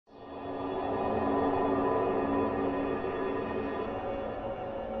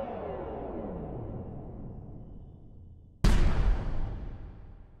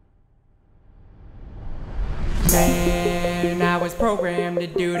programmed to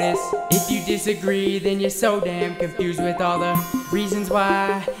do this. If you disagree, then you're so damn confused with all the reasons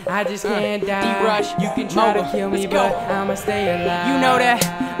why I just can't die. D-Rush, you can try MoGul, to kill me, let's go. but I'ma stay alive. You know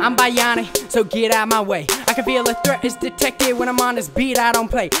that I'm bionic, so get out my way. I can feel a threat is detected when I'm on this beat. I don't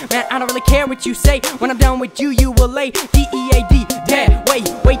play, man. I don't really care what you say. When I'm done with you, you will lay D-E-A-D, dead.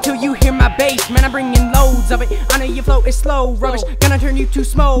 Wait till you hear my bass, man. I'm bringing loads of it. I know your flow is slow, rubbish. Gonna turn you to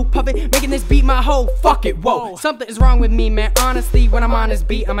smoke puppet, making this beat my whole. Fuck it, whoa. Something is wrong with me, man. Honestly, when I'm on this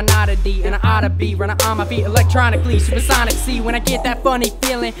beat, I'm an oddity, and I oughta be running on my feet electronically, supersonic. See, when I get that funny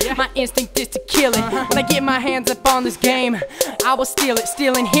feeling, my instinct is to kill it. When I get my hands up on this game, I will steal it.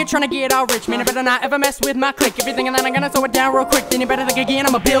 Stealing here, trying to get all rich, man. You better not ever mess with my clique. If you're thinking that I'm gonna throw it down real quick, then you better think again.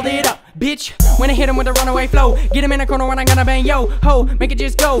 I'ma build it up, bitch. When I hit him with a runaway flow, get him in a corner when I'm gonna bang yo ho, make it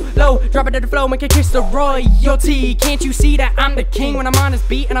just go low, drop it to the flow, make it kiss the royalty. Can't you see that I'm the king when I'm on this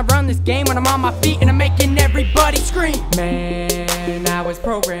beat, and I run this game when I'm on my feet, and I'm making everybody scream. Man, I was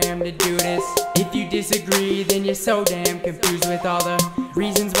programmed to do this. If you disagree, then you're so damn confused with all the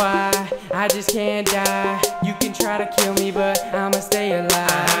reasons why I just can't die. You can try to kill me, but I'ma stay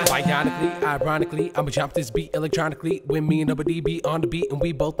alive. Bionically, ironically, I'ma jump this beat electronically. When me and nobody be on the beat, and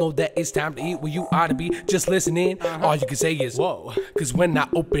we both know that it's time to eat. Well, you ought to be just listening. All you can say is whoa, cause when I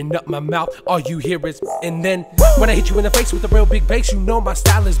open up my mouth, all you hear is and then when I hit you in the face with a real big bass, you know my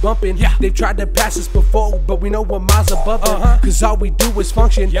style is bumping. They've tried to pass us before, but we know we're miles above them. Cause all we do is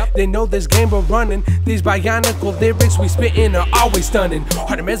function. They know this game we're running. These bionical lyrics we spittin' are always stunning.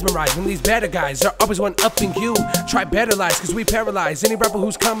 Hard to mesmerize when these better guys are always one-upping you. Try better lies, cause we paralyze any rapper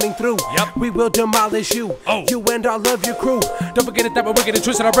who's coming through. We will demolish you, you and all of your crew. Don't forget it that we're wicked and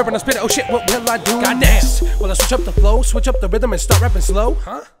twisted, I'll rip and I'll spit it. Oh shit, what will I do? Goddamn. Will I switch up the flow, switch up the rhythm and start rapping slow?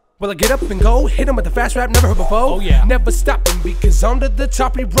 Will I get up and go, hit him with the fast rap never heard before? Never stopping because under the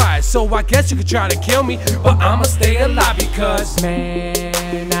top we rise. So I guess you could try to kill me, but I'ma stay alive because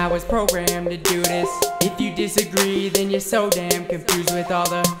man, I was programmed to do this. If you disagree, then you're so damn confused with all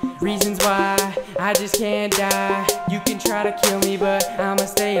the reasons why I just can't die. You can try to kill me, but I'ma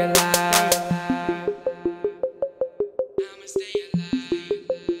stay alive.